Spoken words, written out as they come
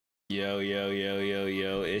Yo, yo, yo, yo,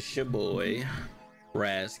 yo, it's your boy,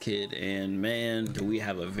 Raz Kid, and man, do we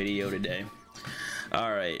have a video today.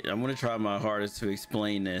 All right, I'm gonna try my hardest to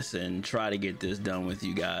explain this and try to get this done with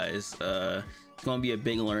you guys. It's gonna be a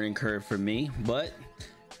big learning curve for me, but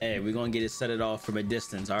hey, we're gonna get it set it off from a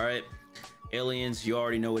distance. All right, aliens, you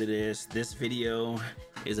already know what it is. This video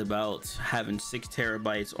is about having 6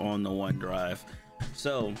 terabytes on the OneDrive.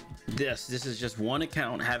 So this is just one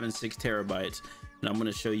account having 6 terabytes, and I'm going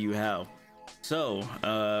to show you how. So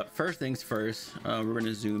first things first, we're going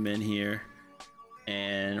to zoom in here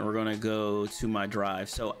and we're going to go to my drive.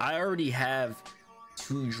 So I already have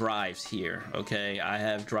 2 drives here. Okay, I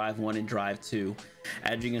have drive 1 and drive 2.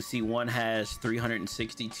 As you can see, one has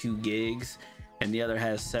 362 gigs and the other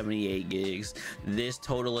has 78 gigs. This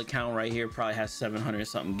total account right here probably has 700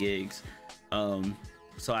 something gigs.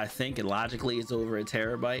 So I think logically it's over a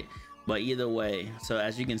terabyte, but either way, so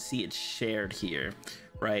as you can see, it's shared here,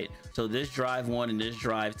 right? So this drive 1 and this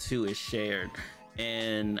drive 2 is shared,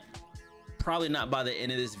 and probably not by the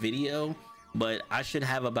end of this video, but I should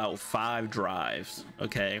have about 5 drives.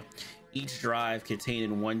 Okay, each drive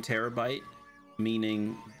containing 1 terabyte,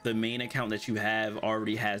 meaning the main account that you have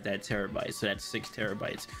already has that terabyte, so that's 6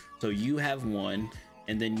 terabytes. So you have 1,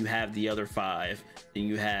 and then you have the other 5, then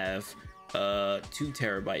you have 2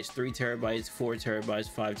 terabytes, 3 terabytes, 4 terabytes,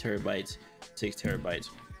 5 terabytes, 6 terabytes.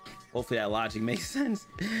 Hopefully that logic makes sense.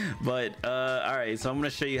 But all right, so I'm going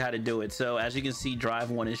to show you how to do it. So as you can see,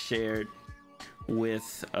 drive 1 is shared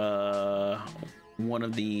with one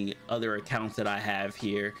of the other accounts that I have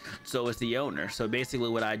here, so it's the owner. So basically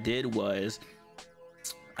what I did was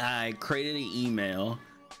I created an email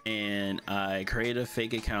and I created a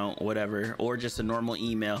fake account, whatever, or just a normal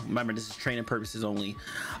email. Remember, this is training purposes only.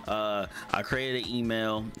 I created an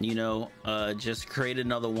email, you know, just create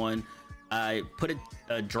another one. I put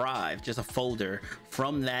a drive, just a folder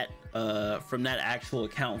from that actual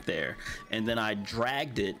account there, and then I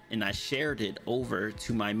dragged it and I shared it over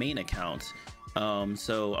to my main account.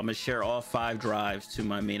 So I'm gonna share all 5 drives to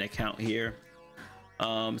my main account here. So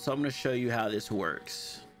I'm gonna show you how this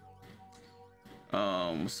works.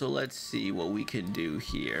 So let's see what we can do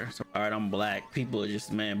here. So, all right, I'm black. People are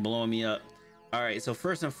just, man, blowing me up. All right, so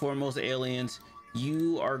first and foremost, aliens,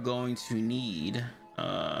 you are going to need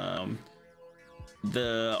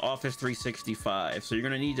the Office 365. So you're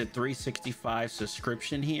going to need the 365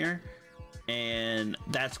 subscription here, and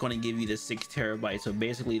that's going to give you the 6 terabytes. So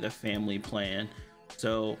basically the family plan.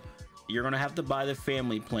 So you're going to have to buy the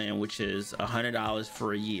family plan, which is $100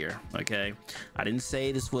 for a year. Okay, I didn't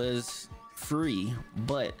say this was free,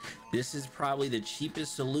 but this is probably the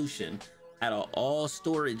cheapest solution out of all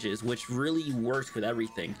storages, which really works with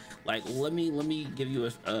everything. Like, let me give you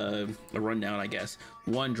a rundown. I guess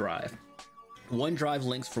OneDrive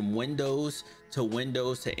links from Windows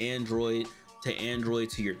to Android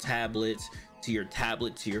to your tablet to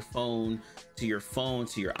your phone to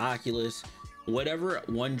your Oculus. Whatever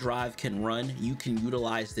OneDrive can run, you can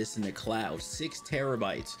utilize this in the cloud. 6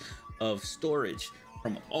 terabytes of storage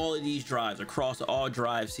from all of these drives, across all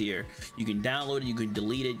drives here. You can download it, you can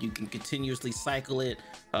delete it, you can continuously cycle it.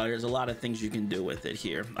 There's a lot of things you can do with it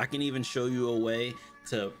here. I can even show you a way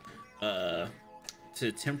to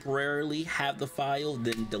temporarily have the file,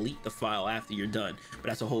 then delete the file after you're done, but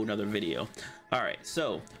that's a whole nother video. All right,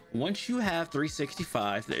 so once you have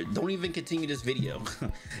 365, don't even continue this video.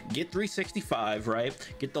 Get 365, right?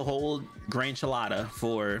 Get the whole grand enchilada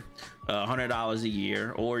for $100 a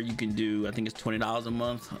year, or you can do, I think it's $20 a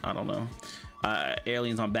month. I don't know.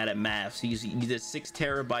 Aliens, I'm bad at math. So you get 6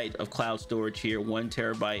 terabyte of cloud storage here, 1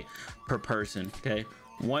 terabyte per person. Okay,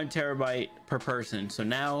 1 terabyte per person. So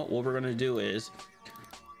now what we're gonna do is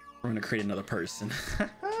we're gonna create another person.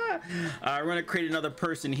 We're gonna create another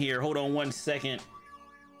person here. Hold on 1 second.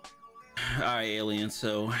 All right, aliens,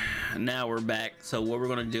 so now we're back. So what we're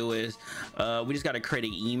gonna do is we just got to create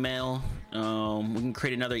an email. We can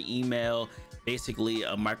create another email, basically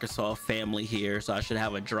a Microsoft family here. So I should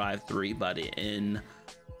have a drive 3 by the end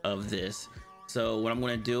of this. So what I'm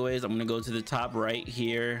going to do is I'm going to go to the top right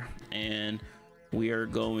here, and we are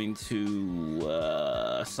going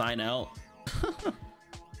to sign out.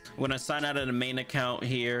 I'm going to sign out of the main account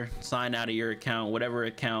here, sign out of your account, whatever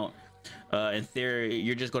account. In theory,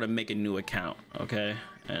 you're just going to make a new account. Okay,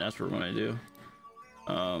 and that's what we're going to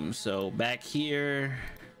do. So back here,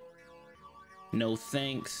 no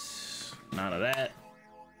thanks, none of that.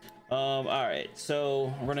 All right,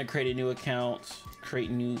 so we're gonna create a new account, create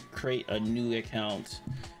a new account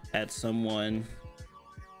at someone.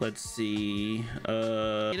 Let's see,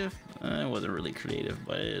 creative. It wasn't really creative,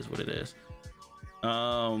 but it is what it is.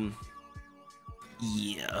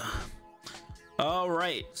 Yeah. All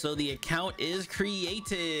right, so the account is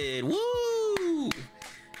created. Woo!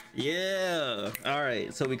 Yeah. All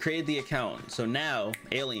right, so we created the account. So now,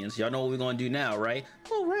 aliens, y'all know what we're gonna do now, right?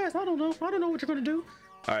 Oh, Raz, I don't know what you're gonna do.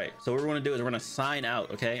 All right, so what we're gonna do is we're gonna sign out,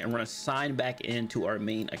 okay, and we're gonna sign back into our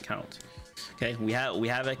main account. Okay, we have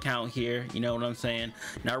an account here, you know what I'm saying?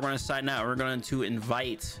 Now we're gonna sign out. We're going to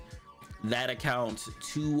invite that account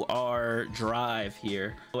to our drive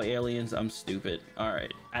here. Oh, aliens, I'm stupid. All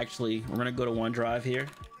right, actually, we're gonna go to OneDrive here.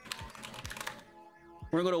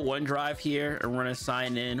 We're gonna go to OneDrive here, and we're gonna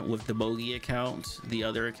sign in with the bogey account, the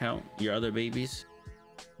other account, your other babies.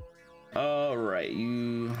 All right,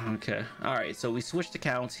 okay. All right, so we switched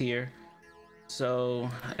accounts here.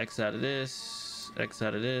 So X out of this, X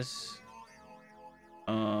out of this.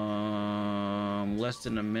 Less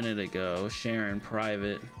than a minute ago, sharing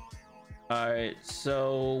private. All right,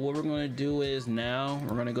 so what we're gonna do is now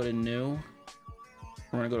we're gonna go to new.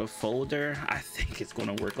 We're gonna go to folder. I think it's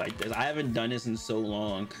gonna work like this. I haven't done this in so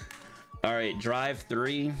long. All right, drive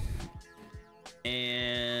 3,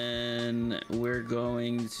 and we're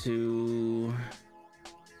going to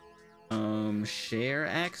share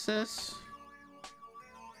access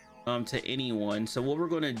to anyone. So what we're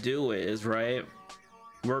gonna do is, right,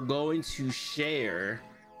 we're going to share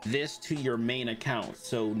this to your main account.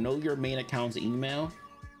 So know your main account's email.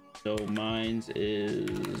 So mine's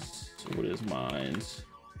is, what is mine's?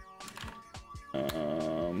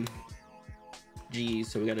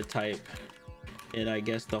 Geez, so we got to type in, I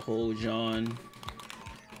guess, the whole John.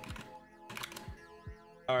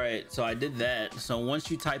 All right, so I did that. So once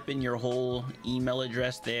you type in your whole email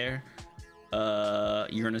address there,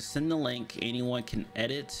 you're gonna send the link. Anyone can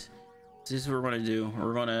edit. This is what we're gonna do.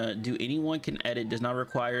 We're gonna do anyone can edit, does not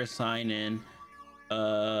require a sign in,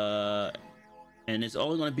 and it's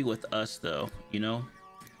only going to be with us though, you know.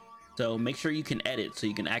 So make sure you can edit so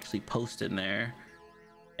you can actually post in there,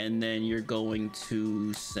 and then you're going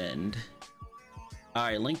to send. All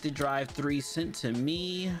right, link to drive 3 sent to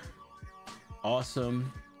me.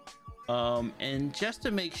 Awesome. And just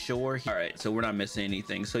to make sure, all right, so we're not missing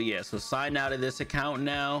anything. So yeah, so sign out of this account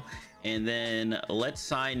now, and then let's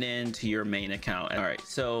sign in to your main account. All right,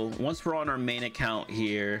 so once we're on our main account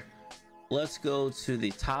here, let's go to the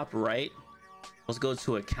top right. Let's go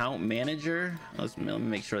to account manager. Let me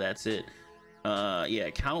make sure that's it. Yeah,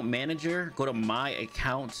 account manager. Go to my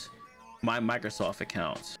account, my Microsoft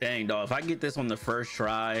account. Dang, dog, if I get this on the first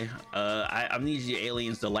try, I need you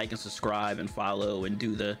aliens to like and subscribe and follow and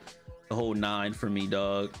do the whole 9 for me,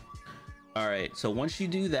 dog. All right, so once you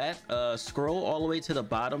do that, scroll all the way to the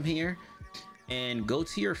bottom here and go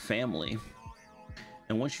to your family.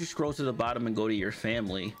 And once you scroll to the bottom and go to your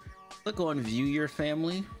family, click on view your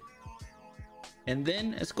family, and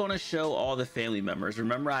then it's going to show all the family members.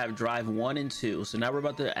 Remember, I have drive 1 and 2, so now we're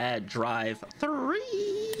about to add drive 3.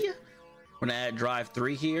 We're gonna add drive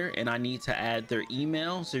 3 here, and I need to add their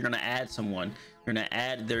email. So you're gonna add someone, you're gonna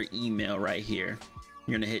add their email right here.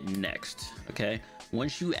 You're gonna hit next. Okay,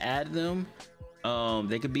 once you add them,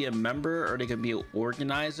 they could be a member or they could be an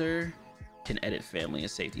organizer. Can edit family and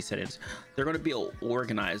safety settings. They're gonna be an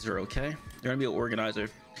organizer. Okay, they're gonna be an organizer.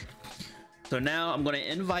 So now I'm gonna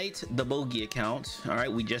invite the bogey account. All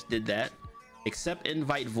right, we just did that. Accept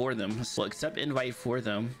invite for them. So accept invite for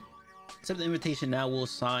them. Accept the invitation. Now we'll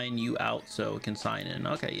sign you out so it can sign in.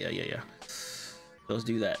 Okay, yeah. Let's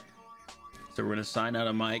do that. So we're gonna sign out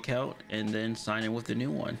of my account and then sign in with the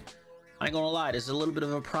new one. I ain't gonna lie, this is a little bit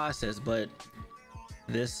of a process, but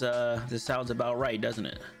this sounds about right, doesn't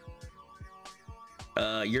it?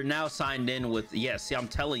 You're now signed in with, yes, see, I'm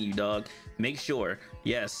telling you, dog, make sure,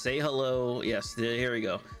 yes, say hello. Yes, here we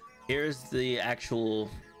go. Here's the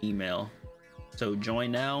actual email. So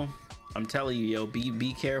join now. I'm telling you, yo,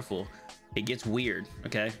 be careful. It gets weird.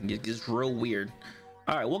 Okay, it gets real weird.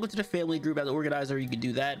 All right, welcome to the family group. As an organizer, you can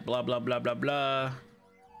do that, blah blah blah blah blah.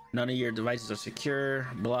 None of your devices are secure,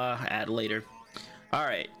 blah, add later. All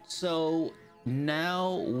right, so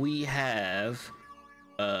now we have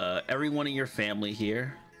everyone in your family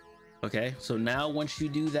here. Okay, so now once you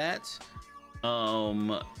do that,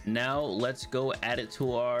 now let's go add it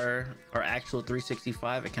to our actual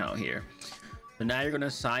 365 account here. So now you're going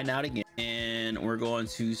to sign out again, and we're going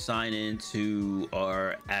to sign into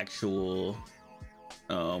our actual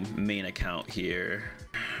main account here.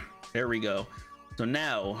 There we go. So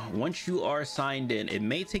now once you are signed in, it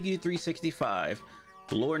may take you to 365,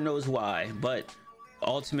 Lord knows why, but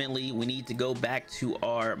ultimately we need to go back to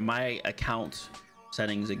our my account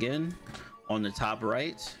settings again on the top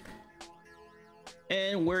right,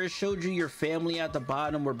 and where it showed you your family at the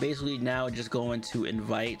bottom, we're basically now just going to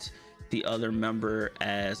invite the other member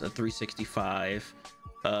as a 365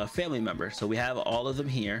 family members. So we have all of them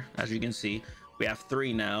here. As you can see, we have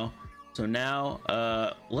 3 now. So now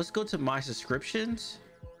let's go to my subscriptions.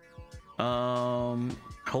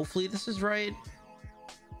 Hopefully this is right.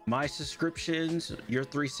 My subscriptions, your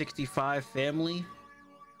 365 family.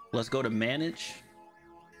 Let's go to manage.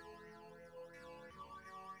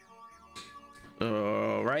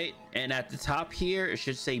 All right, and at the top here it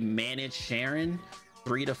should say manage sharing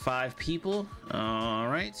 3 to 5 people. All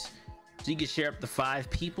right, so you can share up to 5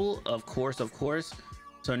 people, of course.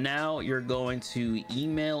 So now you're going to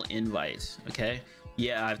email invites. Okay,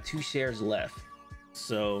 yeah, I have 2 shares left,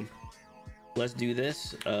 so let's do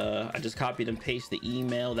this. I just copied and pasted the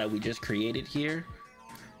email that we just created here.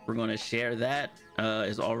 We're going to share that.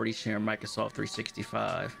 Is already sharing Microsoft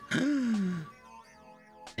 365.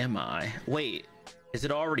 Am I? Wait, is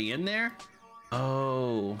it already in there?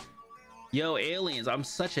 Oh, yo, aliens, I'm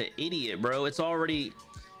such an idiot, bro. It's already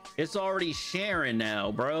sharing now,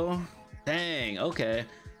 bro. Dang. Okay,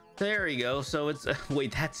 there we go. So it's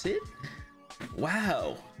wait, that's it.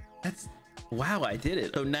 Wow, I did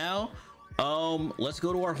it. So now let's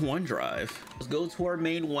go to our OneDrive. Let's go to our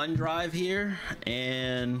main OneDrive here,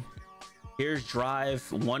 and here's drive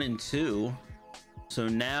 1 and 2. So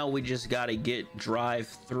now we just got to get drive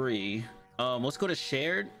 3. Let's go to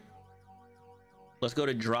shared. Let's go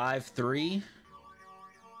to drive 3.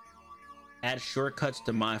 Add shortcuts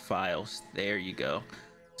to my files. There you go.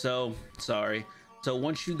 So sorry. So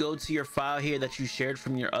once you go to your file here that you shared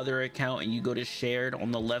from your other account, and you go to shared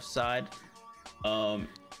on the left side, and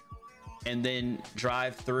then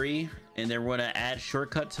drive 3, and then we're going to add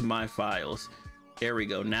shortcut to my files. There we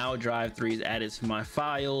go. Now drive 3 is added to my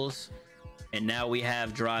files. And now we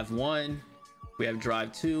have drive 1, we have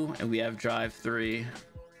drive 2, and we have drive 3.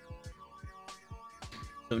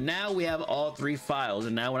 So now we have all 3 files.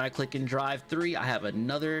 And now when I click in drive 3, I have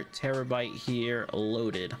another terabyte here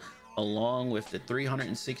loaded, along with the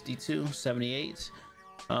 362.78.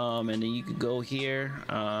 And then you could go here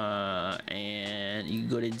and you can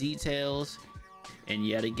go to details. And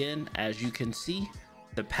yet again, as you can see,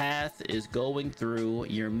 the path is going through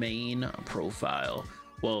your main profile.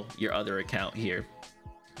 Well, your other account here.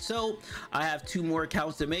 So I have 2 more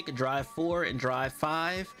accounts to make, a drive 4 and drive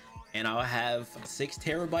 5, and I'll have 6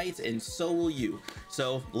 terabytes, and so will you.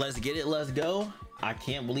 So let's get it, let's go. I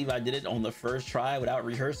can't believe I did it on the first try without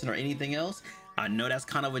rehearsing or anything else. I know that's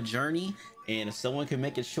kind of a journey, and if someone can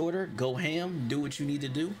make it shorter, go ham, do what you need to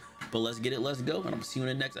do. But let's get it, let's go, and I'll see you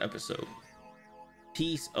in the next episode.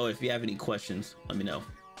 Peace. Oh, if you have any questions, let me know.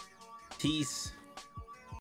 Peace.